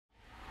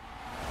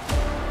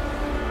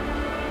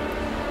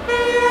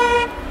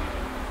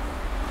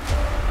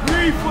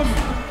Breathe for me.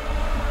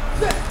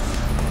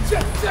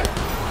 Check.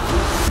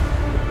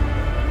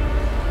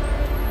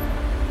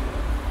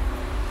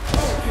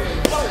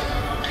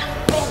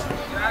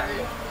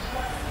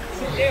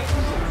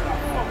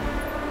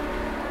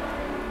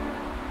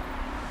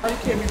 You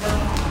can't be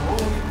running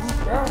holding your group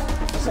down.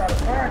 That's out of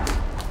pocket.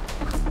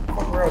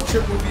 Fuck around,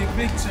 trip will be a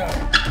big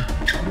time.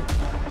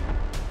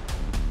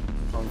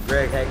 I'm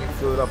Greg Hackett,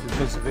 Philadelphia,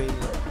 Pennsylvania.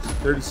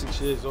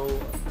 36 years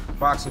old,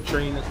 boxing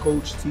trainer,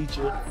 coach,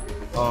 teacher,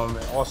 and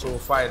also a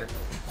fighter.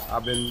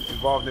 I've been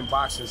involved in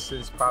boxing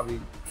since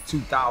probably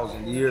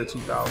 2000, the year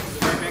 2000.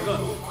 Right back up.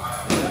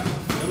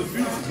 That was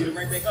beautiful. Get it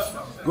right back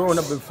up. Growing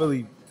up in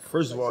Philly,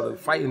 first of all, the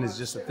fighting is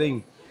just a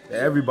thing that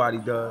everybody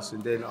does,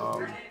 and then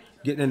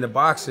getting into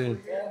boxing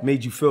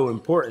made you feel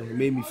important. It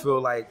made me feel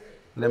like,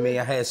 you know what I mean,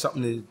 I had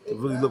something to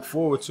really look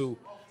forward to.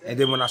 And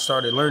then when I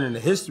started learning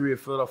the history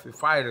of Philadelphia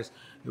fighters,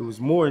 it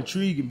was more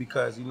intriguing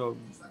because, you know,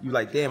 you're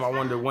like, damn, I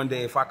wonder one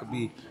day if I could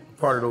be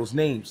a part of those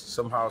names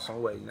somehow,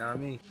 some way, you know what I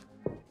mean?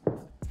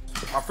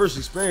 My first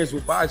experience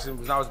with boxing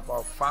was when I was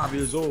about 5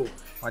 years old.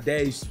 My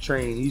dad used to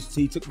train.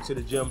 He took me to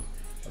the gym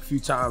a few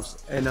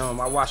times, and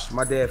I watched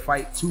my dad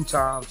fight 2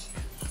 times.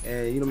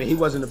 And, you know what I mean, he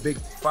wasn't a big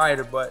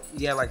fighter, but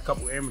he had like a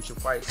couple amateur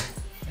fights.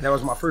 And that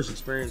was my first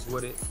experience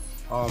with it.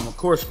 Of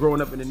course,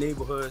 growing up in the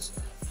neighborhoods,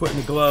 putting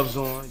the gloves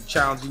on,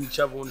 challenging each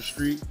other on the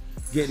street,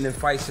 getting in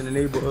fights in the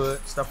neighborhood,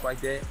 stuff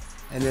like that.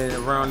 And then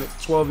around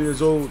 12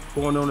 years old,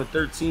 going on to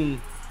 13,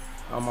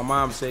 my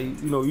mom said,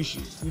 you know,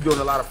 you're doing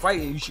a lot of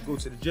fighting, you should go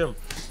to the gym.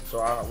 So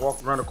I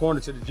walked around the corner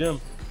to the gym,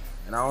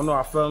 and I don't know,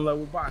 I fell in love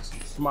with boxing.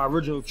 My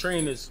original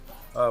trainers,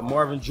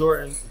 Marvin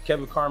Jordan,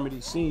 Kevin Carmody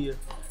Sr.,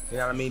 you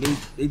know what I mean?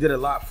 They did a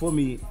lot for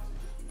me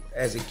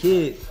as a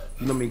kid,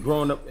 you know what I mean,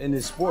 growing up in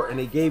this sport, and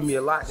they gave me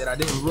a lot that I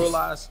didn't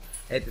realize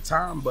at the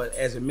time, but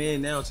as a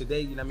man now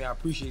today, you know what I mean, I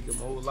appreciate them a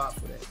whole lot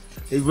for that.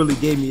 They really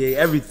gave me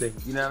everything,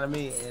 you know what I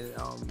mean? And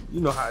you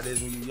know how it is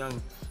when you're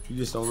young, you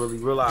just don't really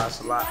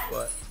realize a lot,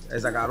 but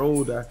as I got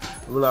older,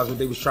 I realized what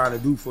they was trying to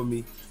do for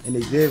me, and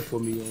they did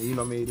for me, and you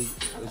know what I mean,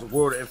 it's a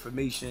world of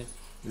information,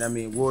 you know what I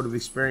mean, world of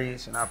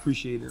experience, and I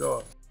appreciate it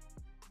all.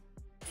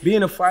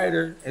 Being a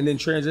fighter and then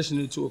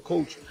transitioning to a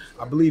coach,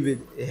 I believe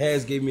it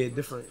has gave me a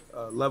different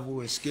level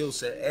and skill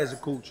set as a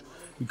coach,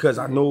 because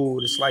I know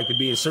what it's like to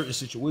be in certain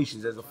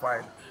situations as a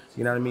fighter.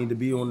 You know what I mean? To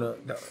be on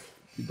the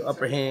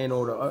upper hand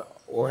or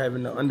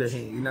having the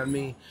underhand. You know what I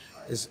mean?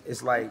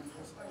 It's like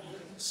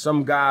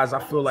some guys, I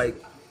feel like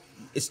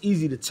it's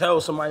easy to tell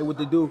somebody what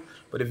to do,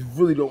 but if you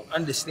really don't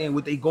understand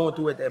what they're going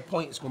through at that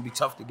point, it's going to be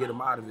tough to get them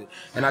out of it.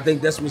 And I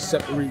think that's what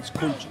separates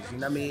coaches. You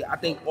know what I mean? I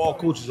think all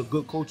coaches are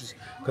good coaches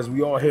because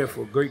we all here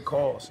for a great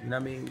cause. You know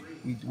what I mean?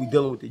 We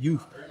dealing with the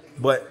youth.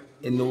 But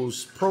in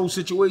those pro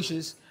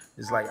situations,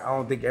 it's like I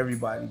don't think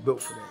everybody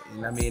built for that.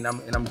 You know what I mean?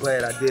 And I'm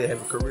glad I did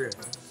have a career.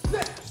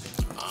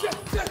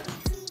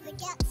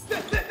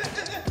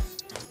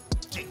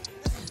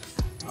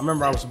 I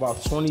remember I was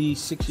about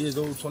 26 years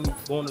old, going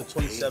to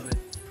 27.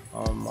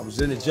 I was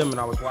in the gym and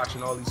I was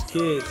watching all these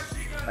kids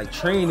like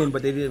training,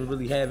 but they didn't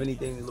really have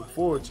anything to look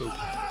forward to.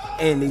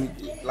 And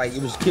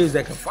it was kids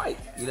that could fight,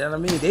 you know what I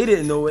mean? They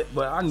didn't know it,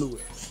 but I knew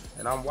it.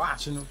 And I'm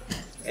watching them.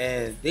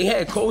 And they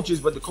had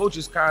coaches, but the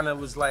coaches kind of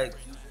was like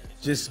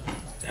just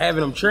having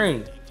them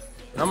train.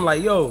 And I'm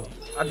like, yo,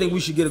 I think we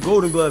should get a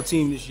Golden Glove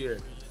team this year.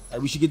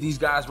 Like we should get these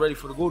guys ready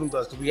for the Golden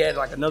Gloves, because we had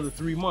like another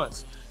 3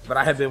 months. But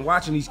I had been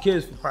watching these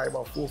kids for probably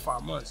about 4 or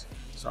 5 months.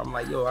 So I'm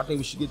like, yo, I think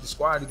we should get the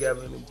squad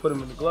together and put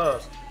them in the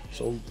gloves.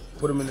 So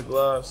put them in the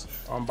gloves,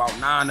 about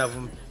 9 of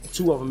them,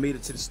 2 of them made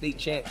it to the state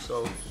champ.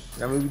 So,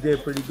 I mean, we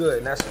did pretty good,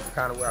 and that's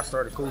kind of where I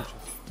started coaching.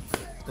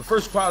 The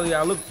first quality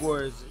I look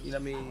for is, you know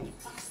what I mean,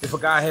 if a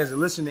guy has a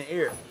listening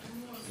ear.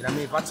 You know what I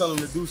mean, if I tell him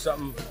to do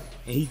something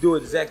and he do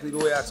it exactly the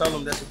way I tell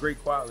him, that's a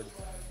great quality.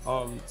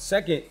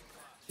 Second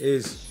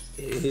is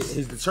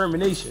his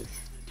determination.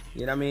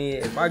 You know what I mean,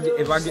 if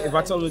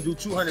I tell him to do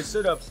 200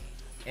 sit-ups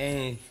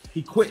and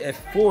he quit at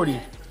 40, you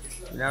know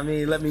what I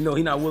mean, let me know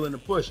he's not willing to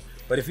push.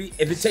 But if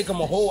it take him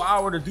a whole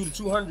hour to do the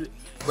 200,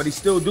 but he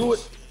still do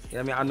it, you know what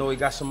I mean, I know he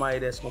got somebody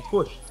that's gonna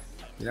push.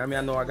 You know what I mean,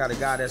 I know I got a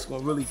guy that's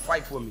gonna really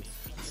fight for me.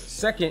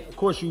 Second, of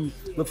course, you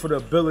look for the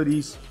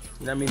abilities,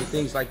 you know what I mean, and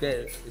things like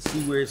that, to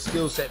see where his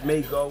skill set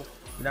may go,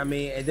 you know what I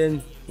mean, and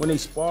then when they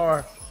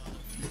spar,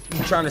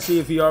 you're trying to see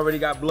if he already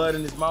got blood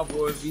in his mouth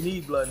or if he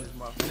need blood in his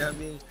mouth, you know what I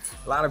mean?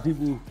 A lot of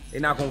people,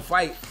 they're not gonna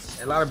fight,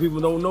 and a lot of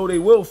people don't know they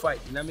will fight,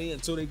 you know what I mean,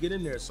 until they get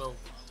in there. So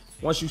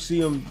once you see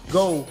them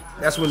go,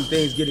 that's when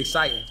things get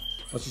exciting.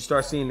 Once you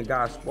start seeing the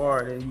guy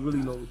spar, then you really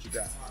know what you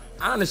got.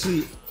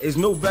 Honestly, there's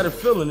no better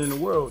feeling in the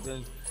world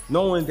than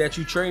knowing that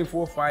you train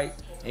for a fight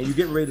and you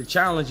get ready to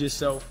challenge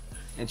yourself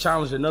and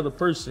challenge another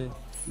person. You know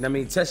what I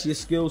mean? Test your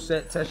skill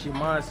set, test your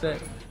mindset,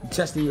 you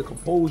testing your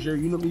composure,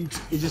 you know what I mean?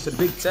 It's just a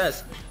big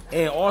test.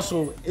 And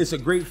also, it's a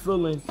great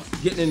feeling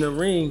getting in the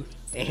ring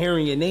and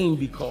hearing your name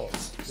be called.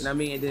 You know what I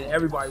mean? And then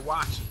everybody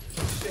watching.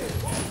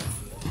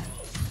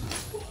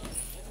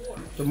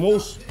 The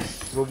most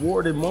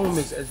rewarding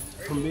moments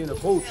from being a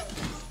coach,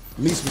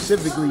 me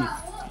specifically,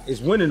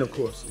 is winning, of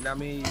course. You know what I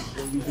mean?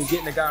 When we've been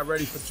getting a guy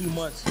ready for 2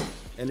 months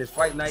and it's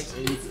fight night,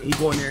 and he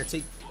go in there and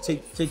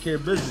take care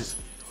of business.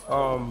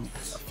 A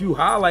few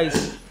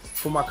highlights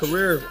for my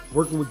career: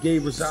 working with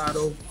Gabe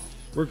Rosado,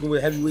 working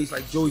with heavyweights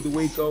like Joey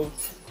DeWaco.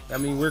 I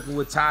mean, working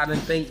with Todd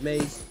and Think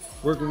May,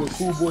 working with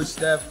Cool Boy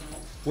Steph,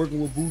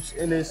 working with Boots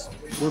Ennis,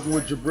 working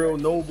with Jabril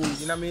Noble.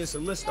 You know what I mean? It's a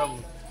list of them.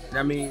 You know what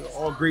I mean?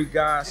 All great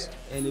guys,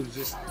 and it was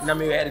just, you know what I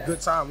mean? We had a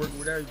good time working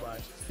with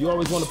everybody. You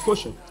always want to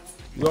push them.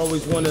 You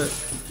always want to,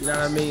 you know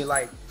what I mean,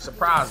 like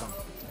surprise them.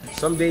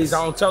 Some days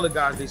I don't tell the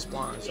guys they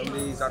sparring. Some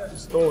days I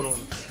just throw it on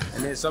them.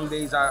 And then some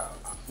days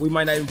we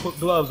might not even put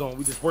gloves on.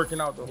 We just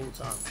working out the whole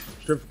time.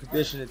 Strength and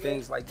conditioning,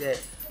 things like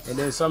that. And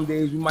then some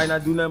days we might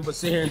not do nothing but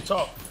sit here and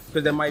talk,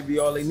 because that might be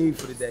all they need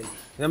for the day. You know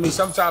what I mean?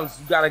 Sometimes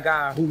you got a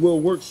guy who will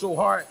work so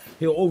hard,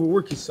 he'll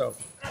overwork himself.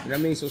 You know what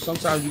I mean? So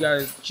sometimes you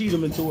gotta cheat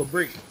him into a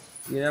break.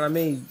 You know what I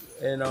mean?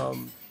 And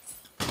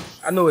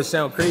I know it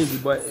sounds crazy,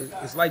 but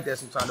it's like that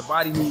sometimes. The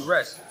body needs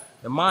rest.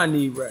 The mind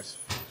needs rest.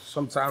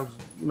 Sometimes,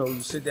 you know,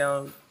 you sit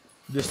down,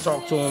 you just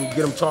talk to them, get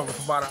them talking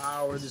for about an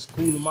hour, just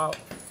cool them out.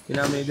 You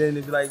know what I mean? Then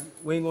they be like,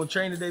 we ain't gonna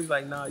train today. Be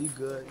like, nah, you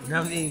good. You know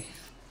what I mean?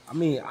 I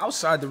mean,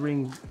 outside the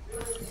ring,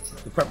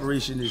 the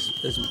preparation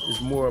is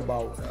more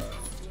about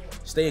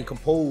staying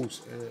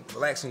composed and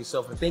relaxing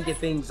yourself and thinking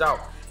things out.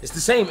 It's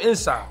the same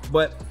inside,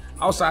 but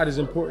outside is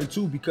important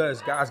too,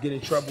 because guys get in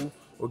trouble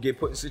or get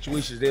put in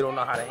situations they don't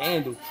know how to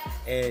handle,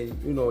 and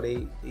you know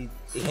they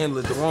handle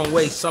it the wrong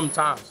way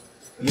sometimes.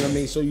 You know what I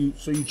mean? So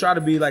you try to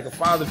be like a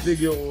father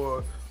figure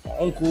or an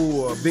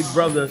uncle or a big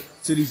brother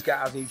to these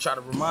guys, and you try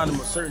to remind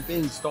them of certain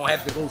things don't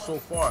have to go so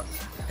far.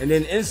 And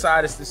then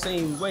inside it's the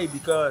same way,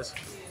 because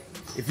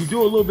if you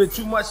do a little bit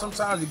too much,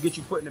 sometimes it gets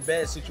you put in a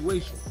bad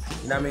situation.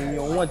 You know what I mean? You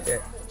don't want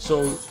that.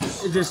 So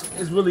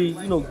it's really,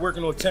 you know,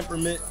 working on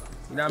temperament,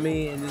 you know what I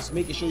mean? And just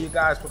making sure your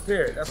guys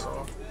prepared, that's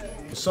all.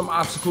 Some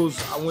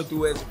obstacles I went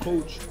through as a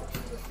coach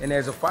and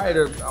as a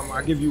fighter,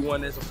 I'll give you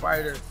one as a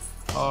fighter.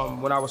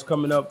 When I was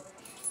coming up,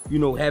 you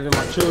know, having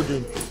my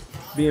children,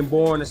 being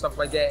born and stuff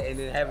like that, and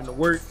then having to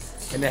work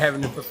and then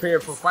having to prepare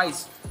for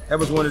fights, that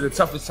was one of the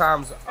toughest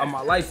times of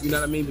my life, you know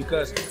what I mean?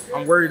 Because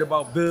I'm worried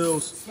about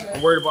bills,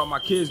 I'm worried about my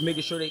kids,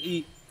 making sure they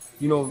eat,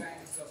 you know,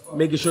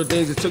 making sure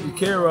things are taken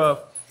care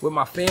of with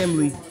my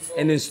family,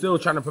 and then still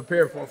trying to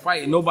prepare for a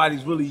fight, and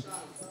nobody's really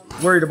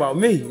worried about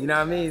me, you know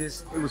what I mean?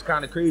 It was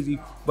kind of crazy,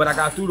 but I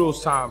got through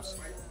those times.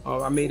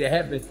 I made it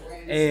happen.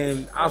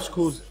 And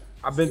obstacles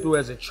I've been through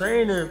as a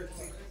trainer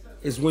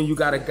is when you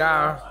got a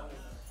guy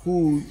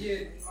who,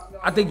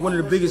 I think one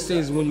of the biggest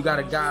things is when you got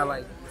a guy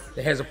like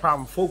that has a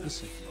problem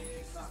focusing.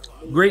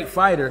 Great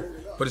fighter,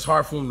 but it's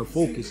hard for him to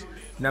focus. You know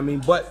what I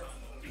mean? But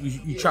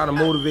you try to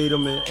motivate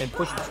him and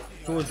push him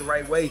towards the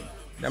right way. You know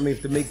what I mean?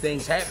 If to make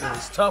things happen,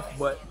 it's tough,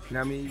 but you know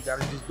what I mean? You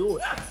gotta just do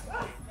it.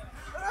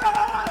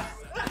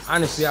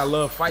 Honestly, I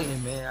love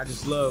fighting, man.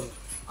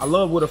 I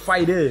love what a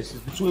fight is.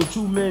 It's between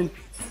two men,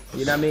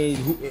 you know what I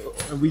mean?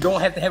 And we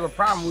don't have to have a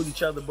problem with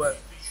each other, but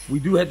we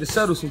do have to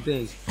settle some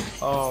things.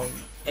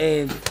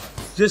 And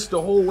just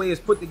the whole way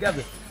it's put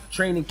together.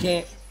 Training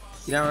camp,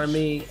 you know what I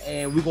mean?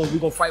 And we're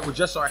gonna fight with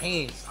just our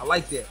hands. I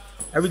like that.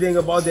 Everything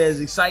about that is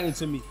exciting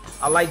to me.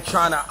 I like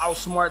trying to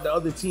outsmart the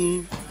other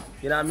team.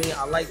 You know what I mean?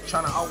 I like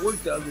trying to outwork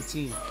the other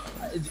team.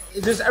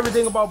 It's just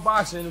everything about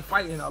boxing and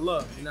fighting I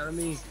love. You know what I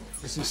mean?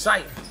 It's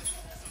exciting.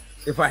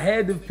 If I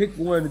had to pick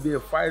one to be a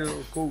fighter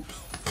or coach,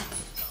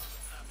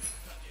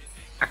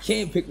 I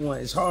can't pick one.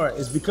 It's hard.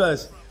 It's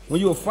because when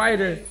you're a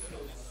fighter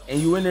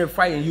and you're in there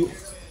fighting,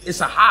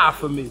 it's a high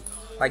for me.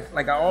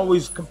 Like I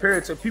always compare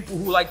it to people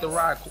who like to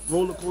ride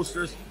roller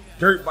coasters,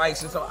 dirt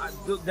bikes, and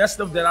stuff. That's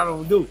stuff that I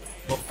don't do.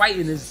 But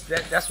fighting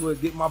that's what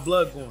get my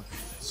blood going.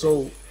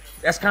 So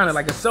that's kind of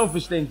like a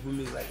selfish thing for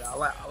me. Like I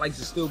like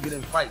to still get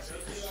in fights.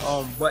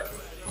 But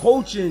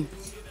coaching,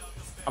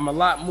 I'm a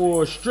lot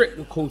more strict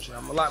with coaching.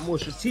 I'm a lot more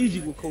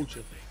strategic with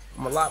coaching.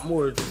 I'm a lot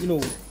more, you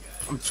know,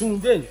 I'm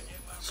tuned in.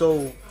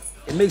 So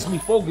it makes me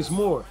focus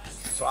more.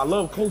 So I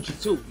love coaching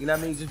too, you know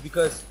what I mean? Just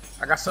because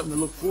I got something to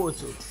look forward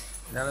to, you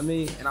know what I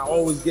mean? And I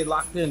always get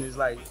locked in. It's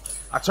like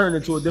I turn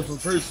into a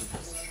different person,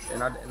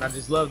 and I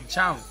just love the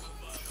challenge.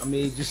 I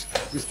mean, just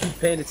keep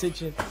paying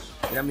attention, you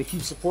know what I mean?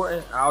 Keep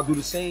supporting. I'll do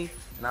the same.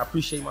 And I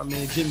appreciate my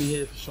man Jimmy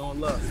here for showing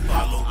love.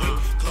 Follow it,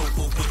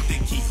 global with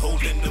the key,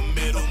 holding the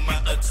middle,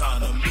 my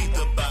autonomy,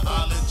 the